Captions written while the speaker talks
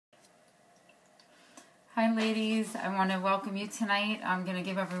Hi ladies, I want to welcome you tonight. I'm going to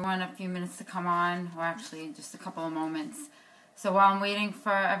give everyone a few minutes to come on, or actually just a couple of moments. So while I'm waiting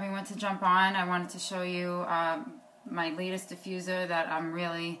for everyone to jump on, I wanted to show you my latest diffuser that I'm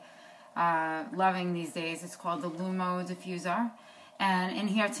really loving these days. It's called the Lumo diffuser. And in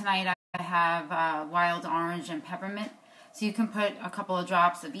here tonight I have wild orange and peppermint. So you can put a couple of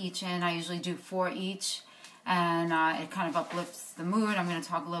drops of each in. I usually do 4 each, and it kind of uplifts the mood. I'm going to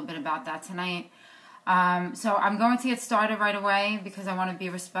talk a little bit about that tonight. So I'm going to get started right away because I want to be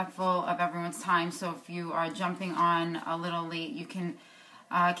respectful of everyone's time. So if you are jumping on a little late, you can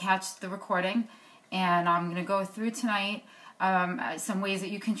catch the recording. And I'm going to go through tonight some ways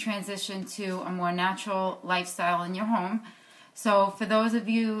that you can transition to a more natural lifestyle in your home. So for those of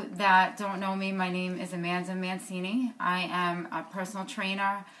you that don't know me, my name is Amanda Mancini. I am a personal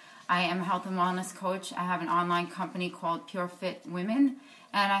trainer. I am a health and wellness coach. I have an online company called Pure Fit Women,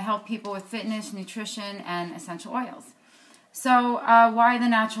 and I help people with fitness, nutrition, and essential oils. So why the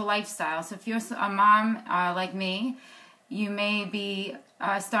natural lifestyle? So if you're a mom like me, you may be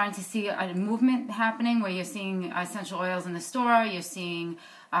starting to see a movement happening where you're seeing essential oils in the store, you're seeing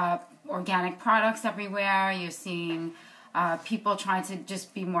organic products everywhere, you're seeing people trying to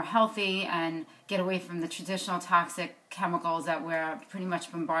just be more healthy and get away from the traditional toxic chemicals that we're pretty much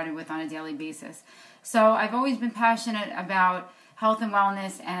bombarded with on a daily basis. So I've always been passionate about health and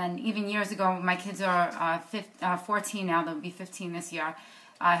wellness, and even years ago, my kids are 14 now, they'll be 15 this year.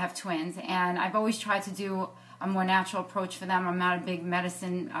 I have twins, and I've always tried to do a more natural approach for them. I'm not a big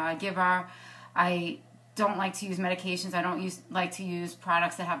medicine giver. I don't like to use medications. I don't like to use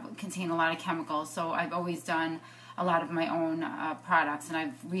products that contain a lot of chemicals, so I've always done a lot of my own products, and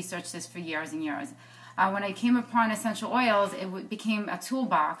I've researched this for years and years. When I came upon essential oils, it became a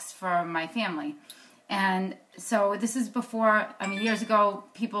toolbox for my family. And so this is before, years ago,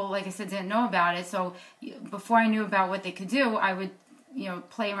 people, like I said, didn't know about it. So before I knew about what they could do, I would,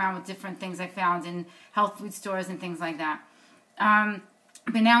 play around with different things I found in health food stores and things like that.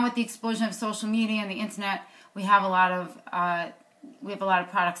 But now with the explosion of social media and the internet, we have a lot of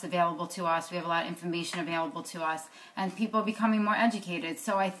products available to us. We have a lot of information available to us, and people are becoming more educated.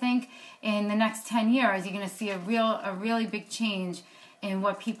 So I think in the next 10 years, you're going to see a really big change in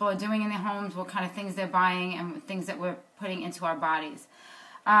what people are doing in their homes, what kind of things they're buying, and things that we're putting into our bodies.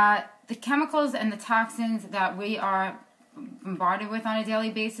 The chemicals and the toxins that we are bombarded with on a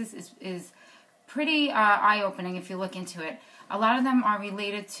daily basis is pretty eye-opening if you look into it. A lot of them are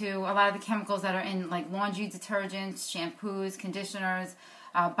related to a lot of the chemicals that are in like laundry detergents, shampoos, conditioners,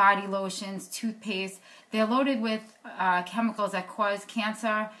 body lotions, toothpaste. They're loaded with chemicals that cause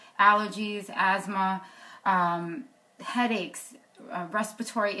cancer, allergies, asthma, headaches,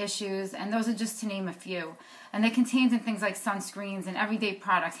 respiratory issues, and those are just to name a few. And they're contained in things like sunscreens and everyday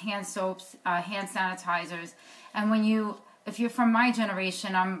products, hand soaps, hand sanitizers. And if you're from my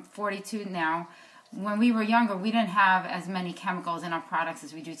generation, I'm 42 now, when we were younger, we didn't have as many chemicals in our products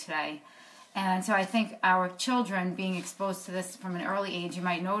as we do today. And so I think our children being exposed to this from an early age, you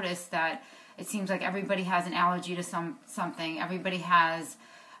might notice that it seems like everybody has an allergy to something. Everybody has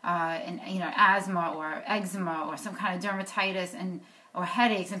asthma or eczema or some kind of dermatitis or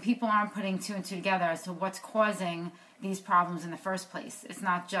headaches, and people aren't putting 2 and 2 together as to what's causing these problems in the first place. It's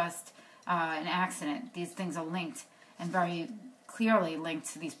not just an accident. These things are linked, and very clearly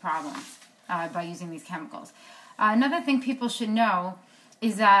linked to these problems by using these chemicals. Another thing people should know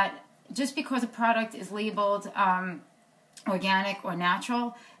is that just because a product is labeled organic or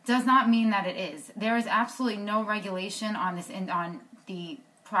natural does not mean that it is. There is absolutely no regulation on the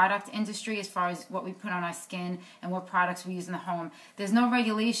product industry as far as what we put on our skin and what products we use in the home. There's no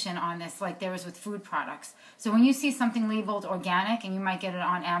regulation on this like there is with food products. So when you see something labeled organic, and you might get it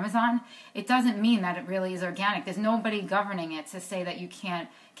on Amazon, it doesn't mean that it really is organic. There's nobody governing it to say that you can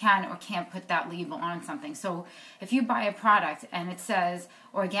or can't put that label on something. So if you buy a product and it says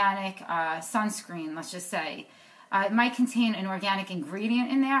organic sunscreen, let's just say, it might contain an organic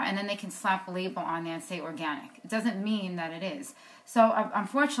ingredient in there, and then they can slap a label on there and say organic. It doesn't mean that it is. So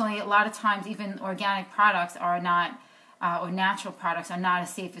unfortunately, a lot of times even organic products are not, or natural products are not as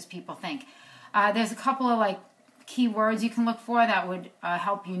safe as people think. There's a couple of key words you can look for that would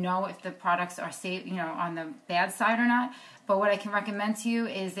help you know if the products are safe, on the bad side or not. But what I can recommend to you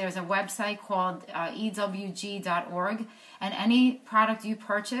is there's a website called ewg.org, and any product you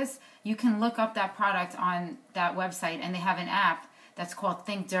purchase, you can look up that product on that website, and they have an app that's called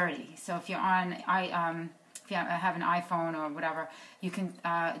Think Dirty. So if you're on if you have an iPhone or whatever, you can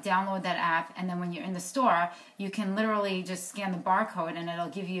download that app, and then when you're in the store, you can literally just scan the barcode, and it'll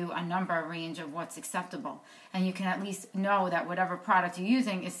give you a number range of what's acceptable, and you can at least know that whatever product you're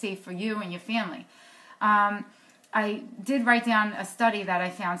using is safe for you and your family. I did write down a study that I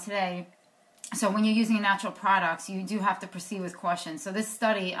found today. So when you're using natural products, you do have to proceed with caution. So this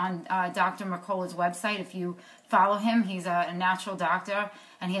study on Dr. Mercola's website, if you follow him, he's a natural doctor,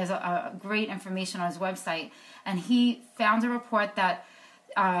 and he has a great information on his website. And he found a report that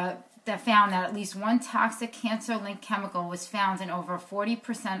found that at least one toxic cancer-linked chemical was found in over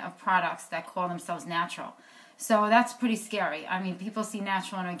 40% of products that call themselves natural. So that's pretty scary. I mean, people see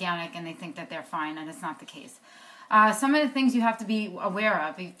natural and organic and they think that they're fine, and it's not the case. Some of the things you have to be aware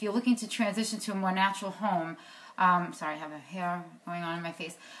of if you're looking to transition to a more natural home. Sorry, I have a hair going on in my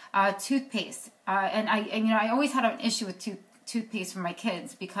face. Toothpaste, and I always had an issue with toothpaste for my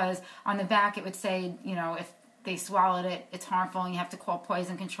kids, because on the back it would say, if they swallowed it, it's harmful and you have to call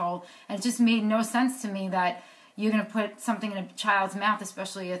poison control. And it just made no sense to me that you're going to put something in a child's mouth,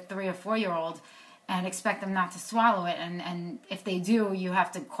 especially a 3 or 4-year-old, and expect them not to swallow it. And if they do, you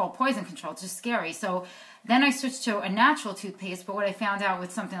have to call poison control. It's just scary. So then I switched to a natural toothpaste. But what I found out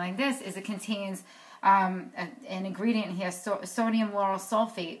with something like this is it contains an ingredient here, sodium lauryl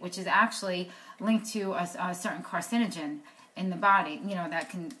sulfate, which is actually linked to a certain carcinogen in the body, that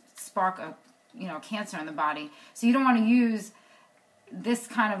can spark a cancer in the body. So you don't want to use this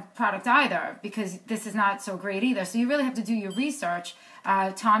kind of product either, because this is not so great either. So you really have to do your research.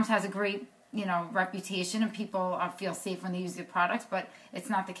 Tom's has a great reputation, and people feel safe when they use the products, but it's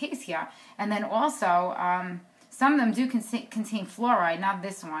not the case here. And then also, some of them do contain fluoride, not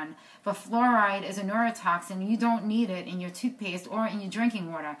this one, but fluoride is a neurotoxin. You don't need it in your toothpaste or in your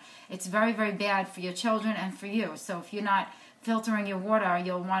drinking water. It's very, very bad for your children and for you. So if you're not filtering your water,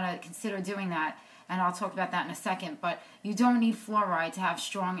 you'll want to consider doing that, and I'll talk about that in a second. But you don't need fluoride to have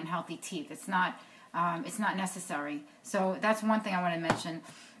strong and healthy teeth. It's not necessary. So that's one thing I want to mention.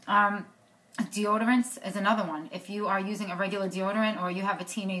 Deodorants is another one. If you are using a regular deodorant, or you have a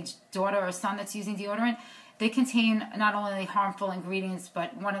teenage daughter or son that's using deodorant, they contain not only harmful ingredients,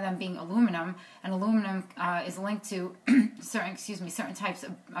 but one of them being aluminum, and aluminum is linked to certain types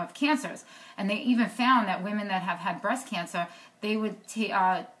of cancers. And they even found that women that have had breast cancer, they would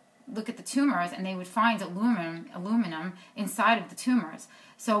look at the tumors, and they would find aluminum inside of the tumors.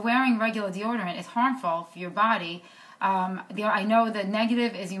 So wearing regular deodorant is harmful for your body. I know the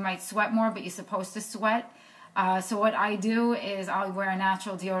negative is you might sweat more, but you're supposed to sweat. So what I do is I'll wear a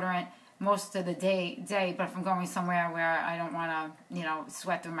natural deodorant most of the day, but if I'm going somewhere where I don't want to,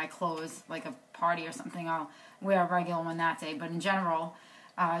 sweat through my clothes, like a party or something, I'll wear a regular one that day. But in general,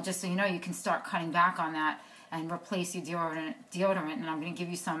 just so you know, you can start cutting back on that and replace your deodorant. And I'm going to give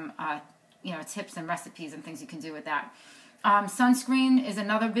you some, tips and recipes and things you can do with that. Sunscreen is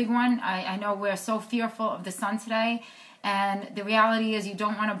another big one. I know we're so fearful of the sun today, and the reality is you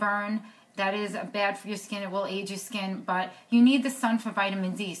don't want to burn. That is bad for your skin. It will age your skin, but you need the sun for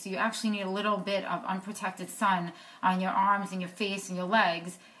vitamin D. So you actually need a little bit of unprotected sun on your arms and your face and your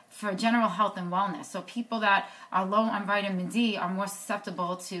legs for general health and wellness. So people that are low on vitamin D are more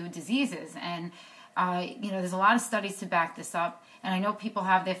susceptible to diseases. And, there's a lot of studies to back this up. And I know people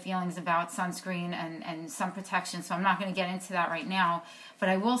have their feelings about sunscreen and sun protection, so I'm not going to get into that right now. But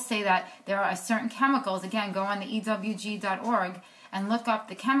I will say that there are certain chemicals. Again, go on the EWG.org and look up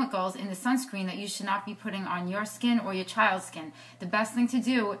the chemicals in the sunscreen that you should not be putting on your skin or your child's skin. The best thing to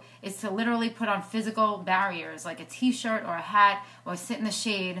do is to literally put on physical barriers, like a t-shirt or a hat, or sit in the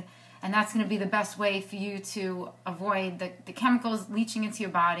shade. And that's going to be the best way for you to avoid the chemicals leaching into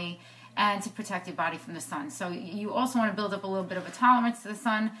your body and to protect your body from the sun. So you also want to build up a little bit of a tolerance to the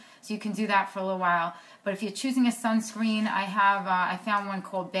sun, so you can do that for a little while. But if you're choosing a sunscreen, I found one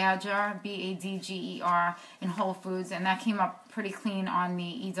called Badger, Badger, in Whole Foods, and that came up pretty clean on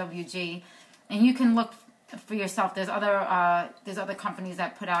the EWG. And you can look for yourself. There's other companies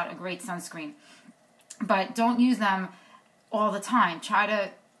that put out a great sunscreen, but don't use them all the time. Try to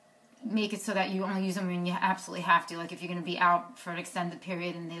make it so that you only use them when you absolutely have to. Like if you're going to be out for an extended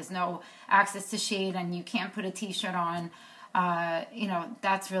period and there's no access to shade and you can't put a t-shirt on,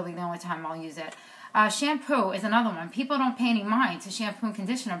 that's really the only time I'll use it. Shampoo is another one. People don't pay any mind to shampoo and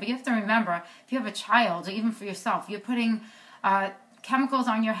conditioner, but you have to remember, if you have a child or even for yourself, you're putting chemicals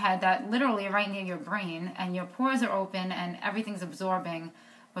on your head that literally are right near your brain, and your pores are open and everything's absorbing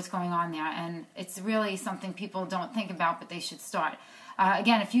what's going on there. And it's really something people don't think about, but they should start.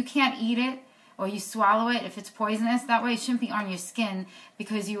 Again, if you can't eat it or you swallow it, if it's poisonous, that way it shouldn't be on your skin,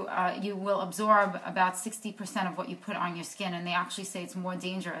 because you will absorb about 60% of what you put on your skin, and they actually say it's more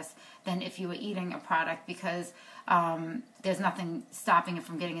dangerous than if you were eating a product, because there's nothing stopping it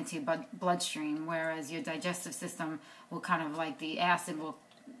from getting into your bloodstream, whereas your digestive system will kind of, like the acid will,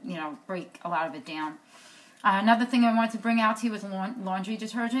 break a lot of it down. Another thing I wanted to bring out to you was laundry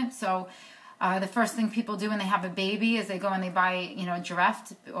detergent. So The first thing people do when they have a baby is they go and they buy,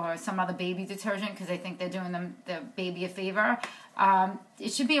 Dreft or some other baby detergent because they think they're doing the baby a favor.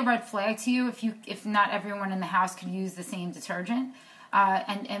 It should be a red flag to you if not everyone in the house could use the same detergent.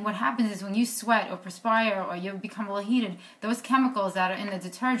 And what happens is when you sweat or perspire or you become a little heated, those chemicals that are in the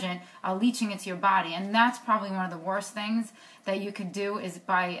detergent are leaching into your body. And that's probably one of the worst things that you could do is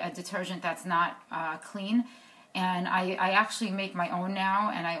buy a detergent that's not clean. And I actually make my own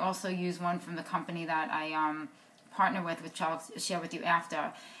now, and I also use one from the company that I partner with, which I'll share with you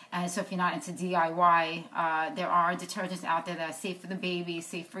after. And so if you're not into DIY, there are detergents out there that are safe for the baby,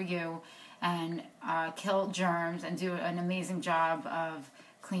 safe for you, and kill germs and do an amazing job of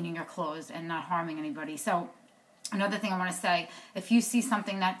cleaning your clothes and not harming anybody. So another thing I want to say, if you see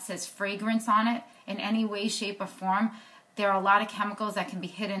something that says fragrance on it in any way, shape, or form, there are a lot of chemicals that can be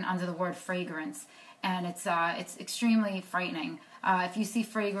hidden under the word fragrance. And it's extremely frightening. If you see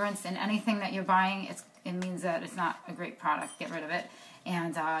fragrance in anything that you're buying, it means that it's not a great product. Get rid of it.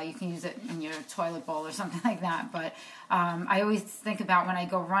 And you can use it in your toilet bowl or something like that. But I always think about when I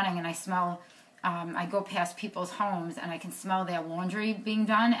go running and I smell, I go past people's homes and I can smell their laundry being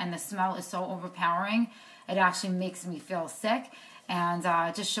done, and the smell is so overpowering, it actually makes me feel sick. And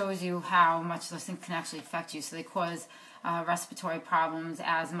it just shows you how much those things can actually affect you. So they cause respiratory problems,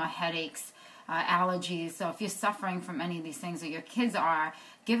 asthma, headaches, allergies. So if you're suffering from any of these things, or your kids are,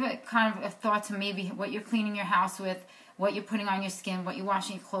 give it kind of a thought to maybe what you're cleaning your house with, what you're putting on your skin, what you're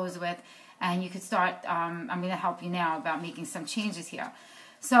washing your clothes with, and you could start, I'm going to help you now about making some changes here.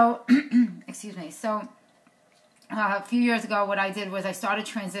 So, excuse me, so a few years ago what I did was I started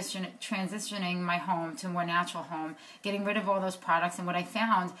transitioning my home to a more natural home, getting rid of all those products, and what I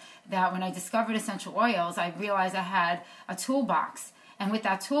found that when I discovered essential oils, I realized I had a toolbox. And with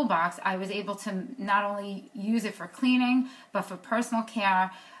that toolbox, I was able to not only use it for cleaning, but for personal care,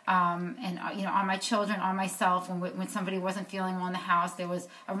 and on my children, on myself. When somebody wasn't feeling well in the house, there was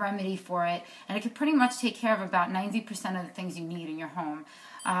a remedy for it, and it could pretty much take care of about 90% of the things you need in your home.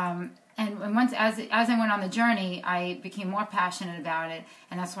 And once, as I went on the journey, I became more passionate about it,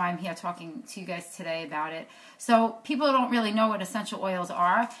 and that's why I'm here talking to you guys today about it. So people don't really know what essential oils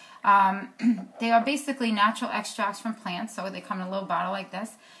are. They are basically natural extracts from plants, so they come in a little bottle like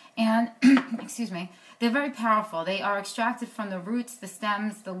this, and excuse me, they're very powerful. They are extracted from the roots, the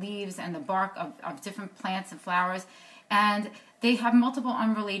stems, the leaves, and the bark of different plants and flowers, and they have multiple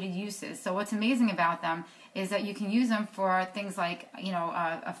unrelated uses. So what's amazing about them is that you can use them for things like,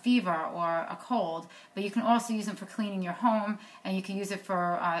 a fever or a cold, but you can also use them for cleaning your home, and you can use it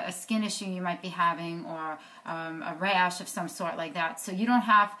for a skin issue you might be having, or a rash of some sort like that. So you're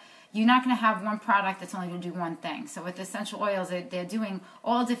not going to have one product that's only going to do one thing. So with essential oils, they're doing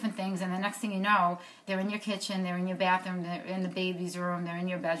all different things, and the next thing you know, they're in your kitchen, they're in your bathroom, they're in the baby's room, they're in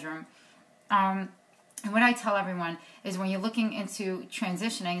your bedroom. And what I tell everyone is when you're looking into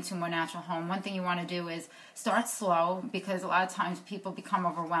transitioning to a more natural home, one thing you want to do is start slow, because a lot of times people become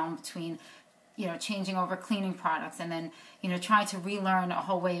overwhelmed between, changing over cleaning products and then, trying to relearn a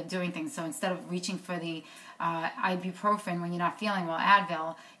whole way of doing things. So instead of reaching for the ibuprofen when you're not feeling well,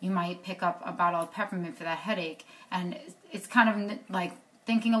 Advil, you might pick up a bottle of peppermint for that headache. And it's kind of like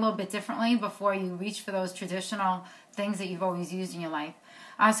thinking a little bit differently before you reach for those traditional things that you've always used in your life.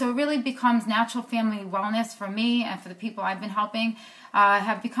 So it really becomes natural family wellness for me and for the people I've been helping.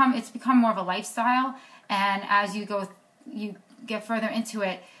 It's become more of a lifestyle, and as you get further into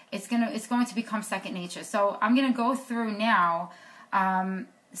it, it's going to become second nature. So I'm going to go through now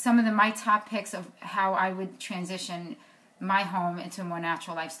some of my top picks of how I would transition my home into a more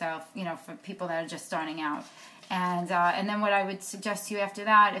natural lifestyle, for people that are just starting out. And then what I would suggest to you after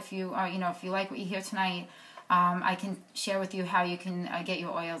that, if you like what you hear tonight, I can share with you how you can get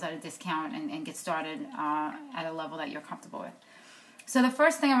your oils at a discount and get started at a level that you're comfortable with. So the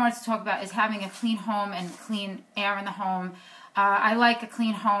first thing I wanted to talk about is having a clean home and clean air in the home. I like a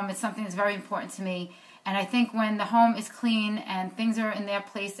clean home. It's something that's very important to me. And I think when the home is clean and things are in their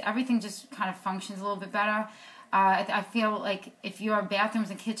place, everything just kind of functions a little bit better. I feel like if your bathrooms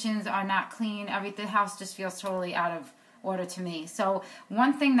and kitchens are not clean, the house just feels totally out of order to me. So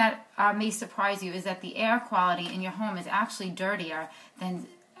one thing that may surprise you is that the air quality in your home is actually dirtier than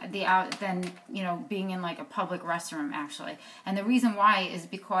being in like a public restroom actually. And the reason why is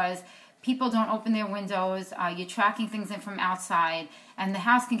because people don't open their windows. You're tracking things in from outside, and the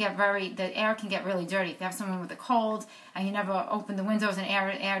air can get really dirty. If you have someone with a cold and you never open the windows and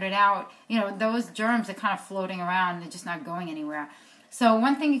aired it out, those germs are kind of floating around and they're just not going anywhere. So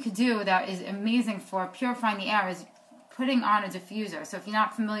one thing you could do that is amazing for purifying the air is putting on a diffuser. So if you're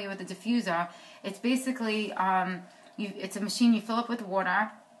not familiar with a diffuser, it's basically it's a machine you fill up with water,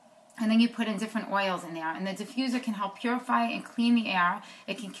 And then you put in different oils in there. And the diffuser can help purify and clean the air.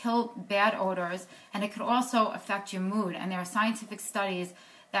 It can kill bad odors. And it could also affect your mood. And there are scientific studies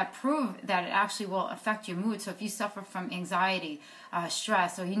that prove that it actually will affect your mood. So if you suffer from anxiety,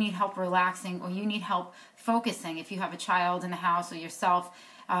 stress, or you need help relaxing, or you need help focusing, if you have a child in the house or yourself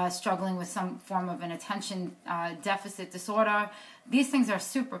struggling with some form of an attention deficit disorder, these things are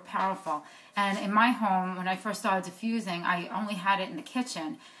super powerful. And in my home, when I first started diffusing, I only had it in the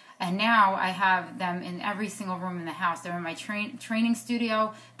kitchen. And now I have them in every single room in the house. They're in my training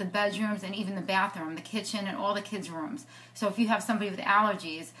studio, the bedrooms, and even the bathroom, the kitchen, and all the kids' rooms. So if you have somebody with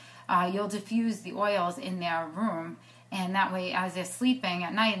allergies, you'll diffuse the oils in their room. And that way, as they're sleeping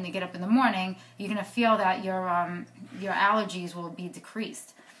at night and they get up in the morning, you're going to feel that your allergies will be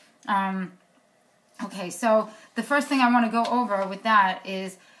decreased. Okay, so the first thing I want to go over with that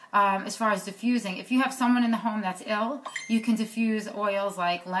is as far as diffusing. If you have someone in the home that's ill, you can diffuse oils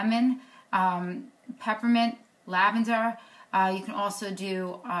like lemon, peppermint, lavender. You can also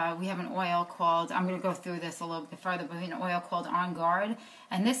do, we have an oil called, I'm going to go through this a little bit further, but we have an oil called On Guard.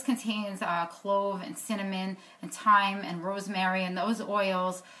 And this contains clove and cinnamon and thyme and rosemary. And those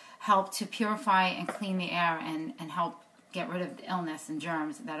oils help to purify and clean the air and help get rid of the illness and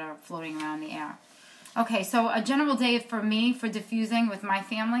germs that are floating around the air. Okay, so a general day for me for diffusing with my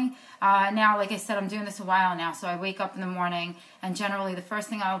family. Now, like I said, I'm doing this a while now, so I wake up in the morning, and generally the first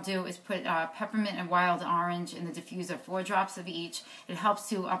thing I'll do is put peppermint and wild orange in the diffuser, 4 drops of each. It helps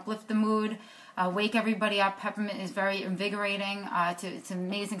to uplift the mood, wake everybody up. Peppermint is very invigorating. It's an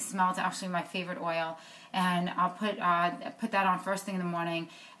amazing smell. It's actually my favorite oil. And I'll put that on first thing in the morning,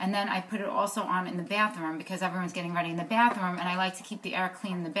 and then I put it also on in the bathroom because everyone's getting ready in the bathroom, and I like to keep the air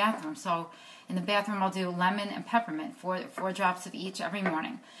clean in the bathroom. So in the bathroom, I'll do lemon and peppermint, 4 drops of each every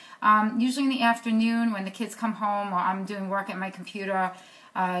morning. Usually in the afternoon when the kids come home or I'm doing work at my computer,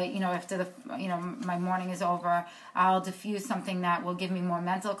 after my morning is over, I'll diffuse something that will give me more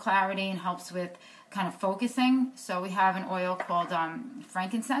mental clarity and helps with kind of focusing. So we have an oil called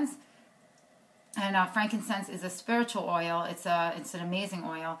frankincense. And frankincense is a spiritual oil. It's an amazing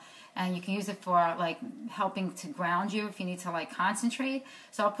oil, and you can use it for like helping to ground you if you need to like concentrate.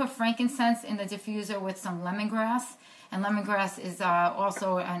 So I'll put frankincense in the diffuser with some lemongrass, and lemongrass is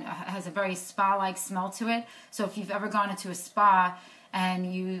also has a very spa-like smell to it. So if you've ever gone into a spa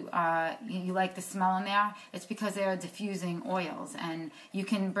and you like the smell in there, it's because they are diffusing oils, and you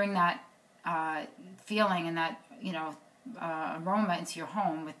can bring that feeling and that aroma into your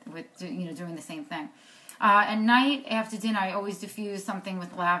home with doing the same thing. At night after dinner, I always diffuse something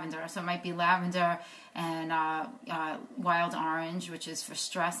with lavender. So it might be lavender and wild orange, which is for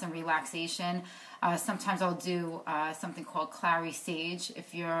stress and relaxation. Sometimes I'll do something called clary sage.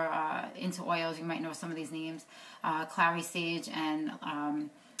 If you're into oils, you might know some of these names. Clary sage and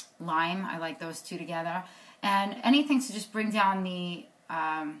lime. I like those two together. And anything to just bring down the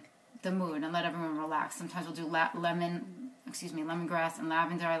mood and let everyone relax. Sometimes we'll do lemongrass and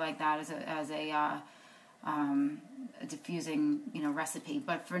lavender. I like that as a diffusing recipe.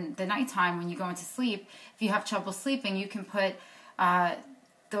 But for the nighttime when you go into sleep, if you have trouble sleeping, you can put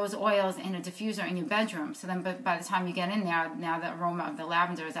those oils in a diffuser in your bedroom. So then by the time you get in there, now the aroma of the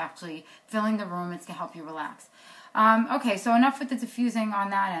lavender is actually filling the room. It's to help you relax. Okay, so enough with the diffusing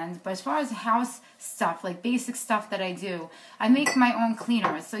on that end. But as far as house stuff, like basic stuff that I do, I make my own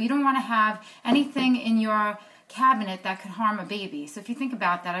cleaners. So you don't want to have anything in your cabinet that could harm a baby. So if you think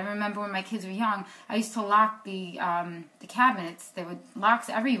about that, I remember when my kids were young, I used to lock the cabinets. There were locks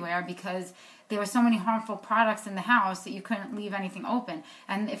everywhere because there were so many harmful products in the house that you couldn't leave anything open.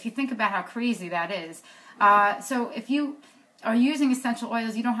 And if you think about how crazy that is, so if you are using essential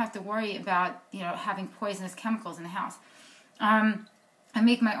oils, you don't have to worry about having poisonous chemicals in the house. I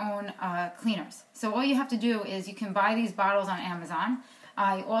make my own cleaners. So all you have to do is you can buy these bottles on Amazon.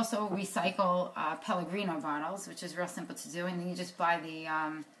 I also recycle Pellegrino bottles, which is real simple to do, and then you just buy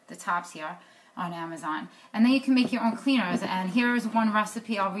the tops here on Amazon. And then you can make your own cleaners, and here's one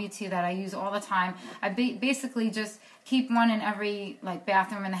recipe I'll read to you that I use all the time. I basically just keep one in every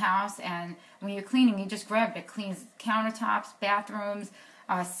bathroom in the house, and when you're cleaning, you just grab it. It cleans countertops, bathrooms,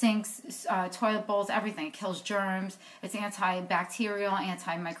 sinks, toilet bowls, everything. It kills germs. It's antibacterial,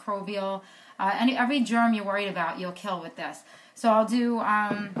 antimicrobial. Every germ you're worried about, you'll kill with this. So I'll do,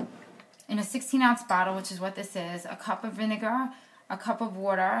 in a 16-ounce bottle, which is what this is, a cup of vinegar, a cup of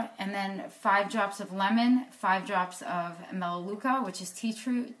water, and then 5 drops of lemon, 5 drops of melaleuca, which is tea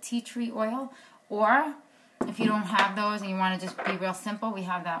tree oil. Or if you don't have those and you want to just be real simple, we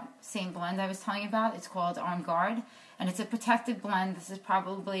have that same blend I was telling you about. It's called On Guard, and it's a protected blend. This is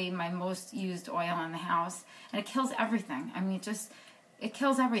probably my most used oil in the house, and it kills everything. I mean, it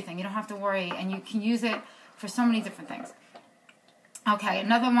kills everything. You don't have to worry, and you can use it for so many different things. Okay,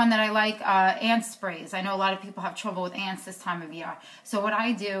 another one that I like, ant sprays. I know a lot of people have trouble with ants this time of year. So what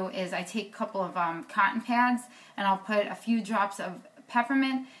I do is I take a couple of cotton pads, and I'll put a few drops of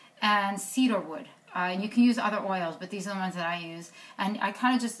peppermint and cedar wood. And you can use other oils, but these are the ones that I use. And I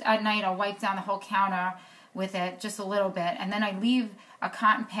kind of just, at night, I'll wipe down the whole counter with it just a little bit, and then I leave a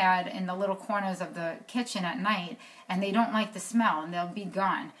cotton pad in the little corners of the kitchen at night, and they don't like the smell, and they'll be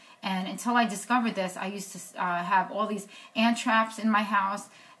gone. And until I discovered this, I used to have all these ant traps in my house,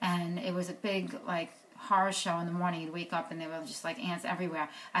 and it was a big, like, horror show in the morning. You'd wake up and there were just like ants everywhere.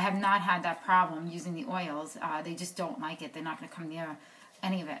 I have not had that problem using the oils. They just don't like it. They're not going to come near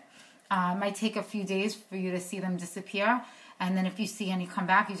any of it. It might take a few days for you to see them disappear, and then if you see any come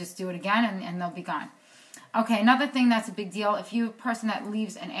back, you just do it again, and they'll be gone. Okay, another thing that's a big deal, if you're a person that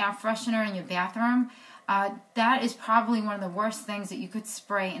leaves an air freshener in your bathroom, that is probably one of the worst things that you could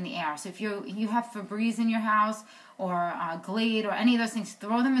spray in the air. So if you have Febreze in your house, or Glade, or any of those things,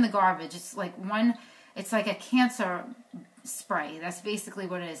 throw them in the garbage. It's like a cancer spray. That's basically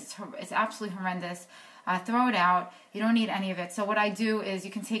what it is. It's absolutely horrendous. Throw it out. You don't need any of it. So what I do is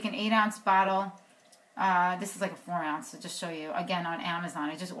you can take an 8-ounce bottle. This is like a 4-ounce, to just show you. Again, on Amazon.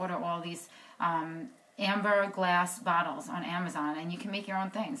 I just order all these amber glass bottles on Amazon, and you can make your own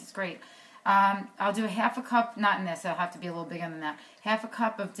things. It's great. I'll do a half a cup, not in this, it'll have to be a little bigger than that, half a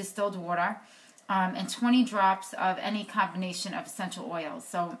cup of distilled water, and 20 drops of any combination of essential oils.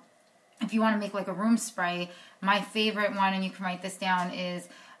 So if you want to make like a room spray, my favorite one, and you can write this down, is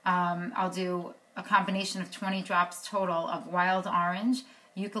I'll do a combination of 20 drops total of wild orange,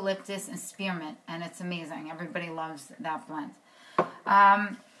 eucalyptus, and spearmint, and it's amazing. Everybody loves that blend.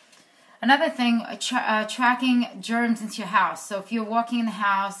 Another thing, tracking germs into your house. So if you're walking in the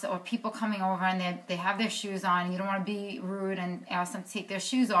house, or people coming over and they have their shoes on, and you don't want to be rude and ask them to take their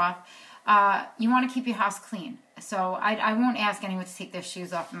shoes off, you want to keep your house clean. So I won't ask anyone to take their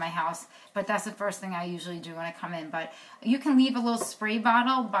shoes off in my house, but that's the first thing I usually do when I come in. But you can leave a little spray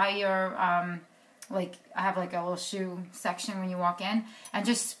bottle by your, like I have like a little shoe section when you walk in, and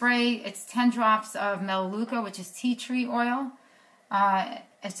just spray. It's 10 drops of Melaleuca, which is tea tree oil.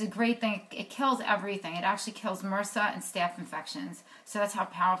 It's a great thing. It kills everything. It actually kills MRSA and staph infections. So that's how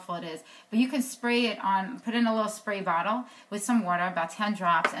powerful it is. But you can spray it on, put in a little spray bottle with some water, about 10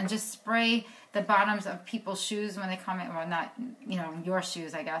 drops, and just spray the bottoms of people's shoes when they come in. Well, not, your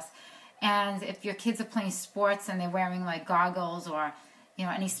shoes, I guess. And if your kids are playing sports and they're wearing like goggles or,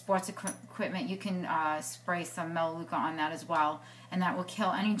 any sports equipment, you can spray some Melaleuca on that as well. And that will kill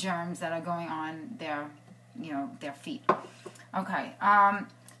any germs that are going on their feet. Okay,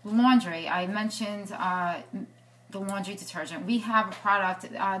 laundry. I mentioned the laundry detergent. We have a product,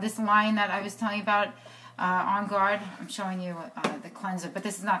 this line that I was telling you about, On Guard. I'm showing you the cleanser, but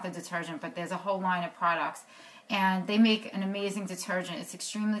this is not the detergent, but there's a whole line of products. And they make an amazing detergent. It's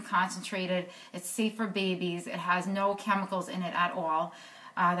extremely concentrated. It's safe for babies. It has no chemicals in it at all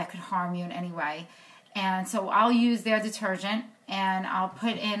that could harm you in any way. And so I'll use their detergent, and I'll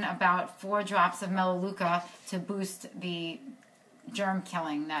put in about 4 drops of Melaleuca to boost the germ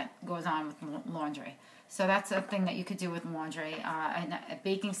killing that goes on with laundry. So that's a thing that you could do with laundry. And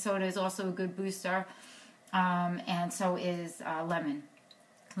baking soda is also a good booster, and so is lemon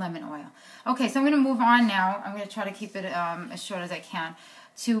oil. Okay, so I'm going to move on now. I'm going to try to keep it as short as I can,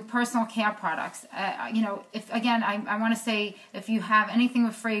 to personal care products. If again, I want to say, if you have anything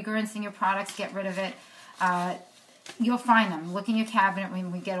with fragrance in your products, get rid of it. You'll find them. Look in your cabinet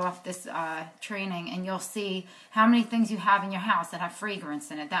when we get off this training, and you'll see how many things you have in your house that have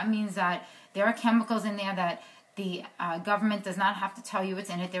fragrance in it. That means that there are chemicals in there that the government does not have to tell you what's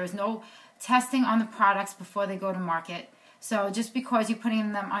in it. There is no testing on the products before they go to market. So just because you're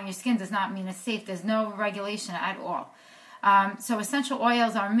putting them on your skin does not mean it's safe. There's no regulation at all. So essential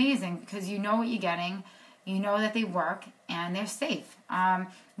oils are amazing because you know what you're getting, you know that they work, and they're safe.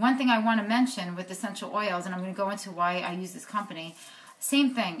 One thing I want to mention with essential oils, and I'm going to go into why I use this company,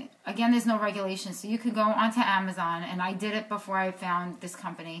 same thing. Again, there's no regulation, so you can go onto Amazon, and I did it before I found this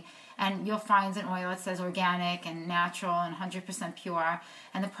company, and you'll find an oil that says organic and natural and 100% pure.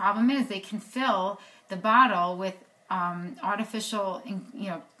 And the problem is they can fill the bottle with artificial,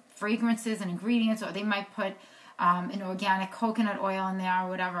 fragrances and ingredients, or they might put an organic coconut oil in there or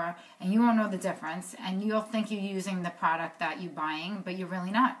whatever, and you won't know the difference, and you'll think you're using the product that you're buying, but you're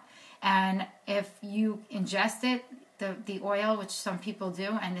really not. And if you ingest it, the oil, which some people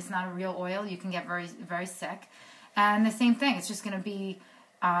do, and it's not a real oil, you can get very, very sick. And the same thing, it's just going to be,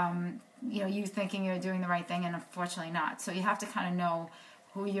 you thinking you're doing the right thing, and unfortunately not. So you have to kind of know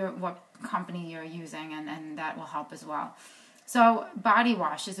what company you're using, and that will help as well. So body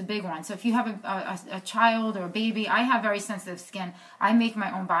wash is a big one. So if you have a child or a baby, I have very sensitive skin. I make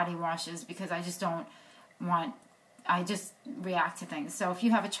my own body washes because I just react to things. So if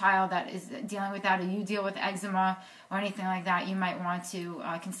you have a child that is dealing with that, or you deal with eczema or anything like that, you might want to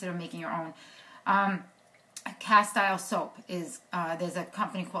consider making your own. Cast iron soap is, there's a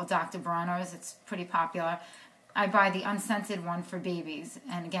company called Dr. Bronner's. It's pretty popular. I buy the unscented one for babies.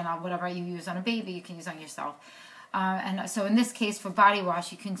 And again, whatever you use on a baby, you can use on yourself. And so in this case, for body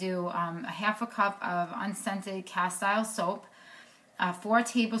wash, you can do a half a cup of unscented cast iron soap, 4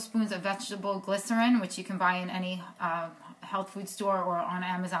 tablespoons of vegetable glycerin, which you can buy in any health food store or on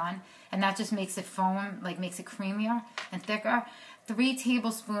Amazon. And that just makes it foam, like makes it creamier and thicker. 3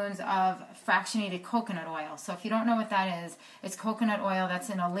 tablespoons of fractionated coconut oil. So if you don't know what that is, it's coconut oil that's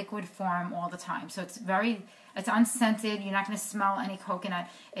in a liquid form all the time. So it's unscented. You're not going to smell any coconut.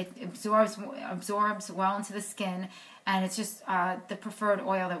 It absorbs well into the skin, and it's just the preferred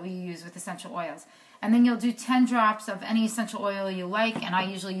oil that we use with essential oils. And then you'll do 10 drops of any essential oil you like, and I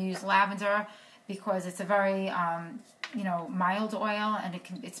usually use lavender because it's a very mild oil, and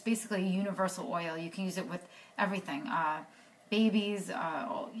it's basically a universal oil. You can use it with everything. Babies,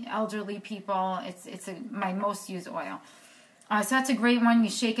 elderly people. It's my most used oil. So that's a great one. You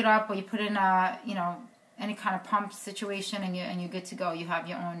shake it up, or you put it in any kind of pump situation, and you're good to go. You have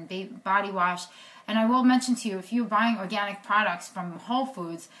your own body wash. And I will mention to you, if you're buying organic products from Whole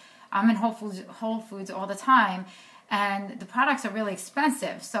Foods, I'm in Whole Foods all the time, and the products are really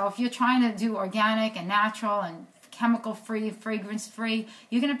expensive. So if you're trying to do organic and natural and chemical-free, fragrance-free,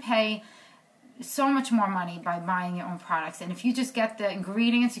 you're going to pay so much more money by buying your own products. And if you just get the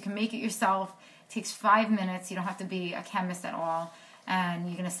ingredients, you can make it yourself. It takes 5 minutes. You don't have to be a chemist at all. And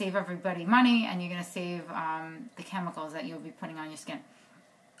you're going to save everybody money, and you're going to save the chemicals that you'll be putting on your skin.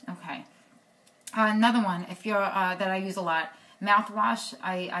 Okay. Another one, if you're that I use a lot, mouthwash.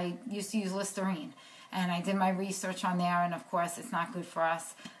 I used to use Listerine, and I did my research on there, and of course it's not good for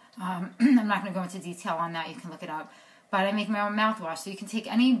us. I'm not going to go into detail on that. You can look it up. But I make my own mouthwash. So you can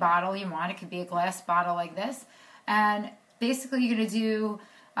take any bottle you want. It could be a glass bottle like this. And basically you're going to do,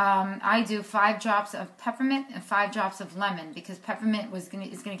 I do 5 drops of peppermint and 5 drops of lemon, because peppermint is going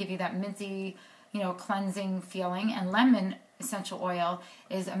to give you that minty, cleansing feeling. And lemon essential oil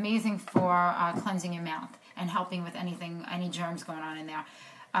is amazing for cleansing your mouth and helping with any germs going on in there.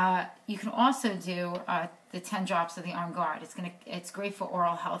 You can also do the 10 drops of the On Guard. It's great for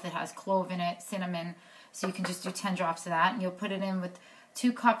oral health. It has clove in it, cinnamon. So you can just do 10 drops of that, and you'll put it in with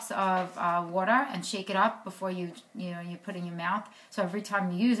 2 cups of water and shake it up before you put it in your mouth. So every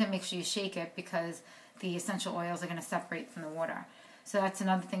time you use it, make sure you shake it, because the essential oils are going to separate from the water. So that's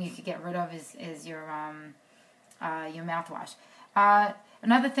another thing you could get rid of is your mouthwash.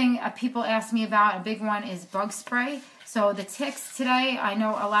 Another thing people ask me about, a big one, is bug spray. So the ticks today, I know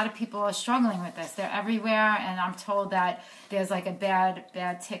a lot of people are struggling with this. They're everywhere, and I'm told that there's like a bad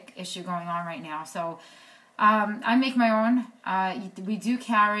tick issue going on right now. So I make my own. We do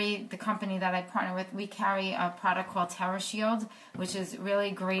carry, the company that I partner with, we carry a product called TerraShield, which is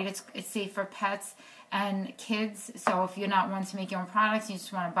really great. It's safe for pets and kids. So if you're not one to make your own products, you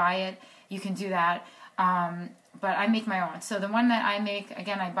just want to buy it, you can do that. But I make my own. So the one that I make,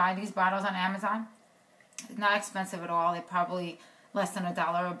 again, I buy these bottles on Amazon. It's not expensive at all. They're probably less than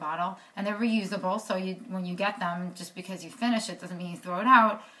 $1 a bottle, and they're reusable. So when you get them, just because you finish it doesn't mean you throw it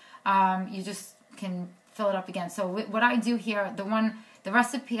out. You just can fill it up again. So what I do here, the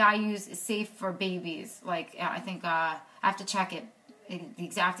recipe I use is safe for babies. Like, I think I have to check the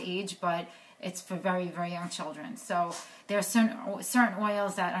exact age, but it's for very, very young children. So there are certain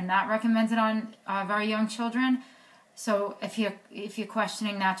oils that are not recommended on very young children. So if you're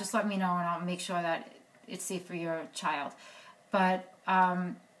questioning that, just let me know, and I'll make sure that it's safe for your child. But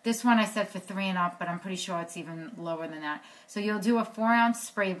this one I said for 3 and up, but I'm pretty sure it's even lower than that. So you'll do a 4-ounce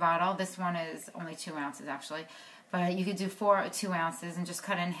spray bottle. This one is only 2 ounces actually, but you could do 2 ounces and just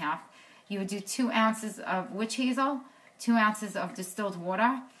cut it in half. You would do 2 ounces of witch hazel, 2 ounces of distilled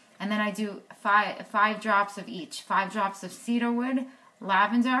water, and then I do 5 drops of each. 5 drops of cedarwood,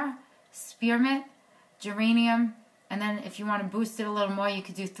 lavender, spearmint, geranium, and then if you want to boost it a little more, you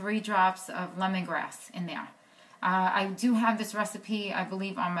could do 3 drops of lemongrass in there. I do have this recipe, I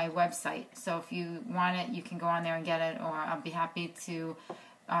believe, on my website. So if you want it, you can go on there and get it, or I'll be happy to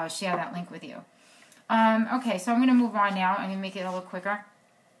share that link with you. Okay, so I'm going to move on now. I'm going to make it a little quicker.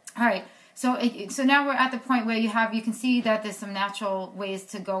 All right, so now we're at the point where you can see that there's some natural ways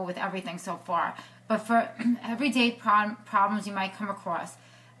to go with everything so far. But for everyday problems you might come across,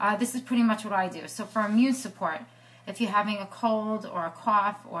 this is pretty much what I do. So for immune support, if you're having a cold or a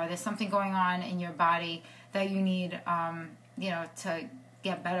cough, or there's something going on in your body that you need to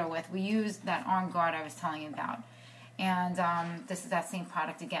get better with. We use that On Guard I was telling you about. And this is that same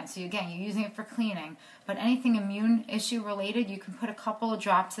product again. So again, you're using it for cleaning. But anything immune issue related, you can put a couple of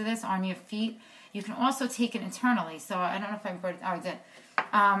drops of this on your feet. You can also take it internally. So I don't know if I put it, oh, I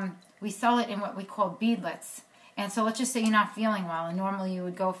did. We sell it in what we call beadlets. And so let's just say you're not feeling well, and normally you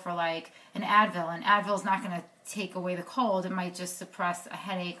would go for like an Advil, and Advil's not going to take away the cold. It might just suppress a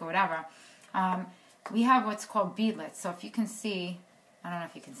headache or whatever. We have what's called beadlets. So if you can see, I don't know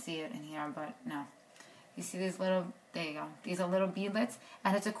if you can see it in here, but no. You see these little, there you go. These are little beadlets,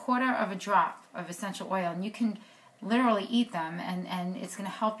 and it's a quarter of a drop of essential oil, and you can literally eat them, and it's going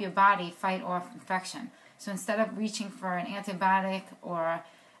to help your body fight off infection. So instead of reaching for an antibiotic or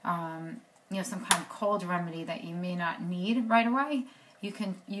some kind of cold remedy that you may not need right away, you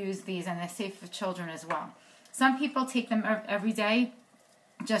can use these, and they're safe for children as well. Some people take them every day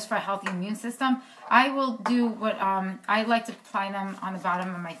just for a healthy immune system. I will do what I like to apply them on the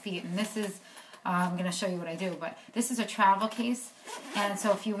bottom of my feet, and this is I'm going to show you what I do, but this is a travel case, and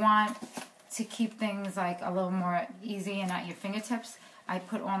so if you want to keep things like a little more easy and at your fingertips, I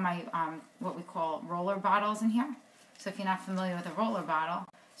put all my what we call roller bottles in here. So if you're not familiar with a roller bottle,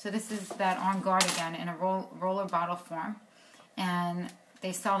 so this is that On Guard again in a roller bottle form, and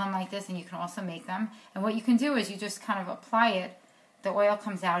they sell them like this, and you can also make them. And what you can do is you just kind of apply it. The oil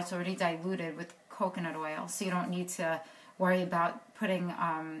comes out, it's already diluted with coconut oil, so you don't need to worry about putting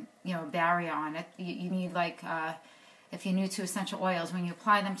a barrier on it. You need, like, if you're new to essential oils, when you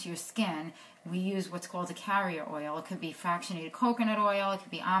apply them to your skin, we use what's called a carrier oil. It could be fractionated coconut oil, it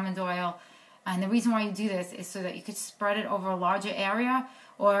could be almond oil, and the reason why you do this is so that you could spread it over a larger area,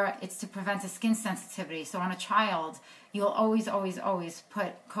 or it's to prevent a skin sensitivity. So on a child, you'll always, always, always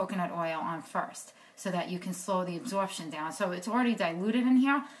put coconut oil on first so that you can slow the absorption down. So it's already diluted in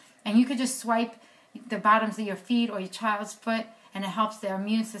here, and you could just swipe the bottoms of your feet or your child's foot, and it helps their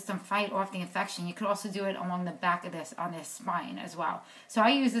immune system fight off the infection. You could also do it along the back of on their spine as well. So I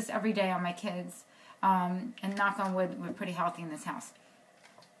use this every day on my kids, and knock on wood, we're pretty healthy in this house.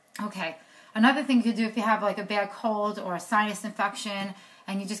 Okay, another thing you could do if you have like a bad cold or a sinus infection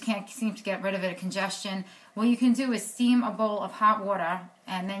and you just can't seem to get rid of it, a congestion, what you can do is steam a bowl of hot water,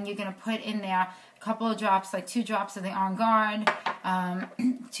 and then you're going to put in there a couple of drops, like 2 drops of the On Guard,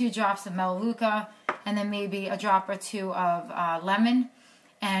 2 drops of Melaleuca, and then maybe a drop or 2 of lemon,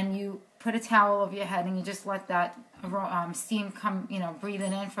 and you put a towel over your head and you just let that steam come, breathe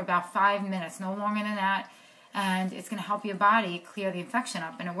it in for about 5 minutes, no longer than that, and it's going to help your body clear the infection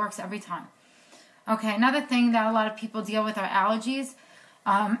up, and it works every time. Okay, another thing that a lot of people deal with are allergies.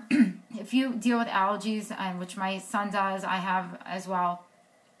 If you deal with allergies, which my son does, I have as well,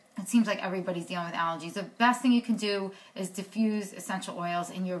 it seems like everybody's dealing with allergies. The best thing you can do is diffuse essential oils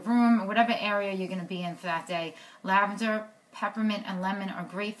in your room or whatever area you're going to be in for that day. Lavender, peppermint, and lemon are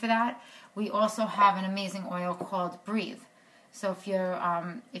great for that. We also have an amazing oil called Breathe. So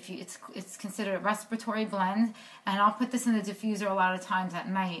it's considered a respiratory blend, and I'll put this in the diffuser a lot of times at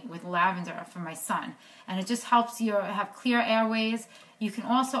night with lavender for my son, and it just helps you have clear airways. You can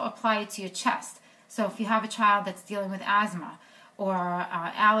also apply it to your chest. So if you have a child that's dealing with asthma or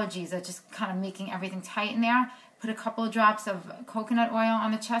allergies that just kind of making everything tight in there, put a couple of drops of coconut oil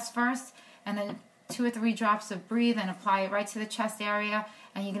on the chest first, and then 2 or 3 drops of Breathe, and apply it right to the chest area,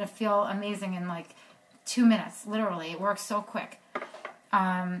 and you're going to feel amazing in like 2 minutes, literally. It works so quick.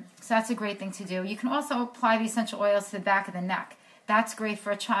 So that's a great thing to do. You can also apply the essential oils to the back of the neck. That's great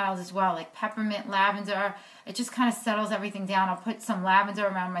for a child as well, like peppermint, lavender. It just kind of settles everything down. I'll put some lavender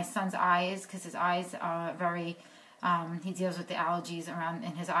around my son's eyes because his eyes are very, he deals with the allergies around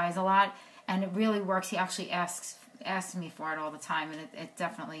in his eyes a lot, and it really works. He actually asks me for it all the time, and it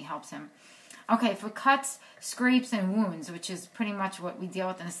definitely helps him. Okay, for cuts, scrapes, and wounds, which is pretty much what we deal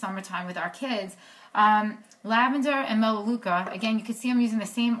with in the summertime with our kids, lavender and Melaleuca, again, you can see I'm using the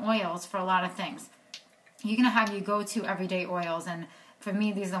same oils for a lot of things. You're going to have your go-to everyday oils, and for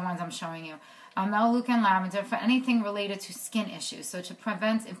me, these are the ones I'm showing you. Melaleuca and lavender for anything related to skin issues, so to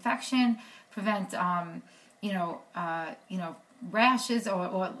prevent infection, prevent, rashes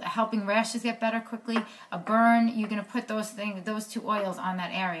or helping rashes get better quickly, a burn, you're going to put those 2 oils on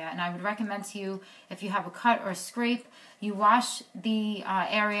that area. And I would recommend to you, if you have a cut or a scrape, you wash the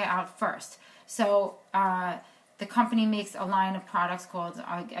area out first. So the company makes a line of products called,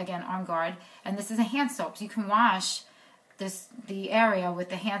 again, On Guard, and this is a hand soap. So you can wash the area with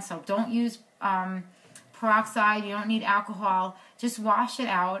the hand soap. Don't use peroxide, you don't need alcohol, just wash it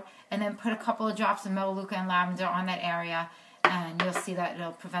out, and then put a couple of drops of Melaleuca and lavender on that area, and you'll see that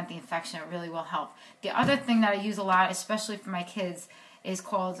it'll prevent the infection. It really will help. The other thing that I use a lot, especially for my kids, is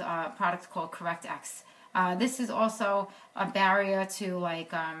called a product called Correct X. This is also a barrier to,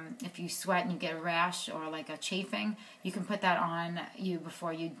 like, if you sweat and you get a rash or like a chafing, you can put that on you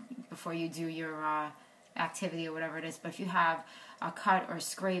before you do your activity or whatever it is. But if you have a cut or a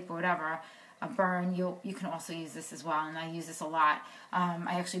scrape or whatever, a burn, you can also use this as well, and I use this a lot.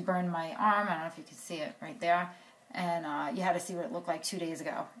 I actually burned my arm. I don't know if you can see it right there, and you had to see what it looked like 2 days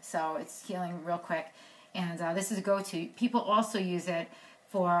ago. So it's healing real quick, and this is a go-to. People also use it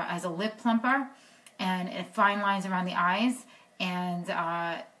as a lip plumper, and it fine lines around the eyes, and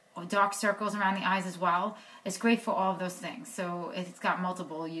dark circles around the eyes as well. It's great for all of those things. So it's got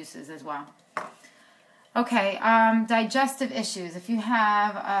multiple uses as well. Okay, digestive issues. If you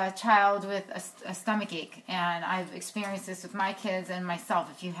have a child with a stomach ache, and I've experienced this with my kids and myself,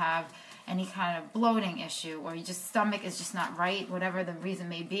 if you have any kind of bloating issue or your stomach is just not right, whatever the reason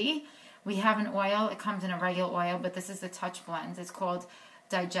may be, we have an oil. It comes in a regular oil, but this is the Touch Blend. It's called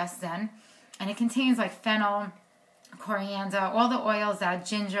Digest Zen, and it contains like fennel, coriander, all the oils,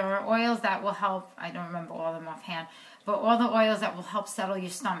 ginger, oils that will help. I don't remember all of them offhand, but all the oils that will help settle your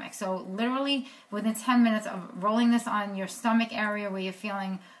stomach. So literally within 10 minutes of rolling this on your stomach area where you're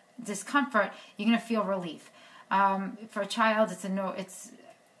feeling discomfort, you're going to feel relief. For a child, it's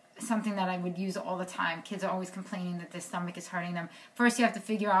something that I would use all the time. Kids are always complaining that their stomach is hurting them. First, you have to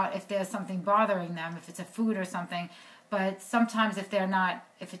figure out if there's something bothering them, if it's a food or something. But sometimes if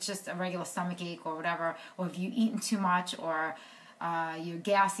it's just a regular stomach ache or whatever, or if you've eaten too much or you're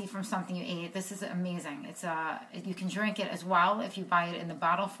gassy from something you ate, this is amazing. You can drink it as well if you buy it in the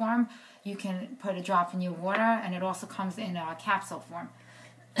bottle form. You can put a drop in your water, and it also comes in a capsule form.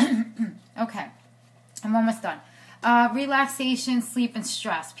 Okay, I'm almost done. Relaxation, sleep, and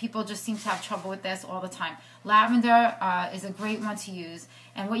stress. People just seem to have trouble with this all the time. Lavender is a great one to use,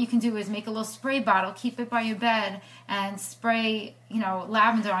 and what you can do is make a little spray bottle, keep it by your bed, and spray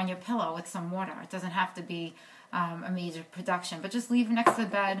lavender on your pillow with some water. It doesn't have to be a major production, but just leave it next to the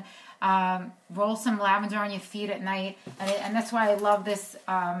bed. Roll some lavender on your feet at night, and that's why I love this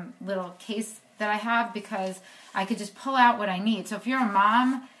little case that I have, because I could just pull out what I need. So if you're a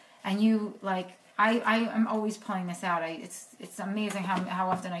mom and you I am always pulling this out. It's amazing how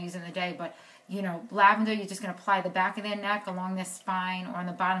often I use it in the day. But lavender, you're just going to apply the back of their neck, along their spine, or on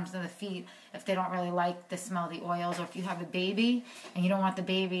the bottoms of the feet if they don't really like the smell of the oils, or if you have a baby and you don't want the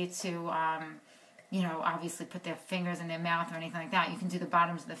baby to obviously put their fingers in their mouth or anything like that. You can do the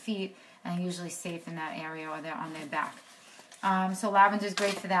bottoms of the feet, and usually safe in that area, or they're on their back. So lavender is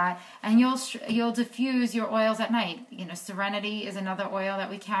great for that, and you'll diffuse your oils at night. Serenity is another oil that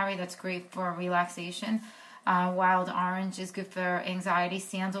we carry that's great for relaxation. Wild orange is good for anxiety.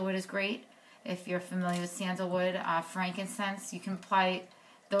 Sandalwood is great if you're familiar with sandalwood. Frankincense, you can apply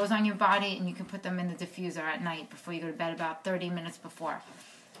those on your body, and you can put them in the diffuser at night before you go to bed, about 30 minutes before.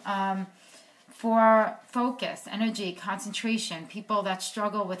 For focus, energy, concentration, people that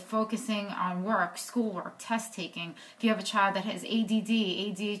struggle with focusing on work, schoolwork, test taking, if you have a child that has ADD,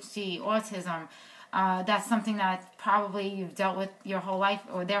 ADHD, autism, that's something that probably you've dealt with your whole life,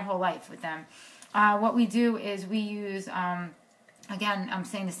 or their whole life with them. What we do is we use, again, I'm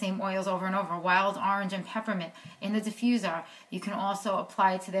saying the same oils over and over, wild orange and peppermint in the diffuser. You can also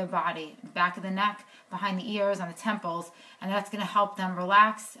apply it to their body, back of the neck, behind the ears, on the temples, and that's going to help them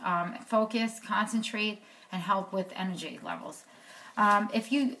relax, focus, concentrate, and help with energy levels.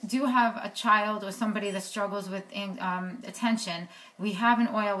 If you do have a child or somebody that struggles with attention, we have an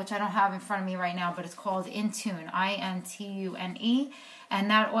oil, which I don't have in front of me right now, but it's called Intune, INTUNE,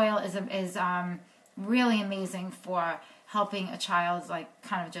 and that oil is really amazing for helping a child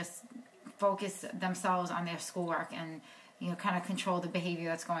kind of just focus themselves on their schoolwork and kind of control the behavior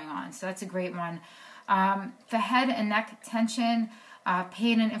that's going on. So that's a great one. For head and neck tension,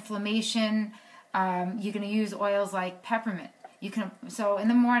 pain and inflammation, you're going to use oils like peppermint. So in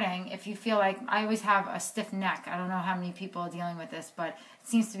the morning, if you feel like, I always have a stiff neck. I don't know how many people are dealing with this, but it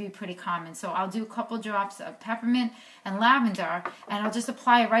seems to be pretty common. So I'll do a couple drops of peppermint and lavender, and I'll just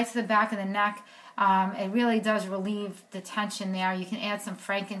apply it right to the back of the neck. It really does relieve the tension there. You can add some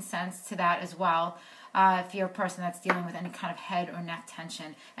frankincense to that as well, if you're a person that's dealing with any kind of head or neck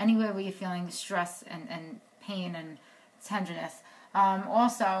tension, anywhere where you're feeling stress and pain and tenderness.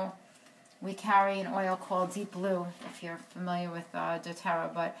 Also, we carry an oil called Deep Blue, if you're familiar with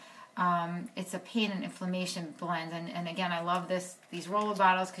doTERRA, but it's a pain and inflammation blend. And again, I love these roller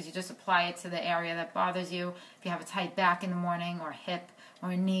bottles, because you just apply it to the area that bothers you. If you have a tight back in the morning, or hip,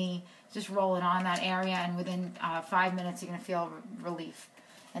 or a knee, just roll it on that area, and within 5 minutes, you're going to feel relief.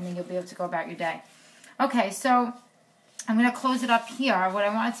 And then you'll be able to go about your day. Okay, so I'm going to close it up here. What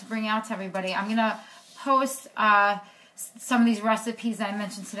I wanted to bring out to everybody, I'm going to post some of these recipes I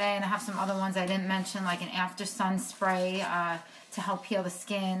mentioned today, and I have some other ones I didn't mention, like an after sun spray to help heal the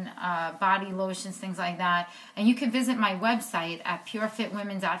skin, body lotions, things like that. And you can visit my website at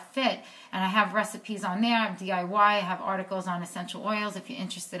purefitwomen.fit, and I have recipes on there, DIY. I have articles on essential oils if you're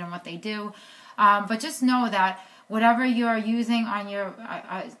interested in what they do. But just know that whatever you're using on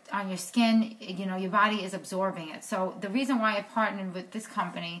your skin, you know, your body is absorbing it. So the reason why I partnered with this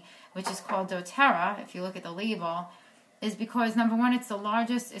company, which is called doTERRA, if you look at the label, is because, number one, it's the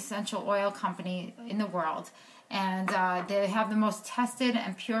largest essential oil company in the world. And they have the most tested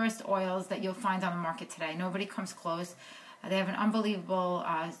and purest oils that you'll find on the market today. Nobody comes close. They have an unbelievable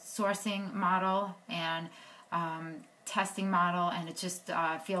sourcing model and testing model, and it just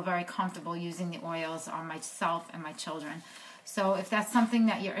feel very comfortable using the oils on myself and my children. So if that's something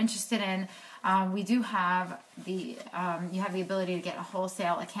that you're interested in, we do have you have the ability to get a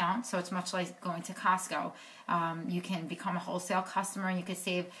wholesale account. So it's much like going to Costco. You can become a wholesale customer, and you can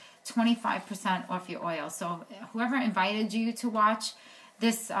save 25% off your oil. So whoever invited you to watch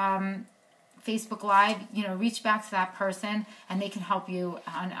this Facebook Live, you know, reach back to that person and they can help you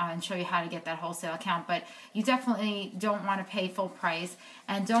and show you how to get that wholesale account. But you definitely don't want to pay full price,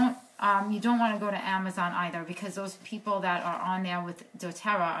 and you don't want to go to Amazon either, because those people that are on there with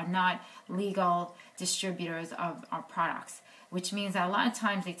doTERRA are not legal distributors of our products, which means that a lot of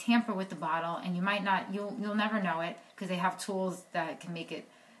times they tamper with the bottle, and you'll never know it, because they have tools that can make it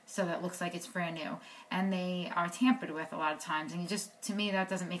so that it looks like it's brand new, and they are tampered with a lot of times. And to me, that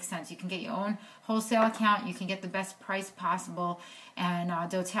doesn't make sense. You can get your own wholesale account, you can get the best price possible, and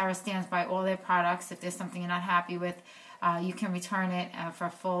doTERRA stands by all their products. If there's something you're not happy with, you can return it for a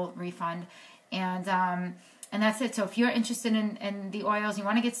full refund, and that's it. So if you're interested in the oils, you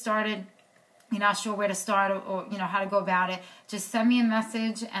want to get started, you're not sure where to start, or you know how to go about it, just send me a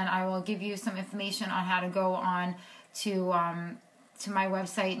message, and I will give you some information on how to go on to my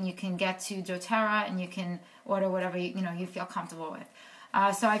website, and you can get to doTERRA, and you can order whatever you feel comfortable with.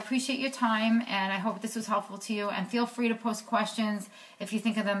 So I appreciate your time, and I hope this was helpful to you. And feel free to post questions if you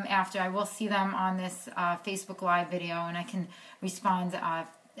think of them after. I will see them on this Facebook Live video, and I can respond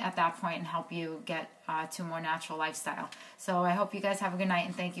at that point and help you get to a more natural lifestyle. So I hope you guys have a good night,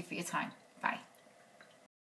 and thank you for your time.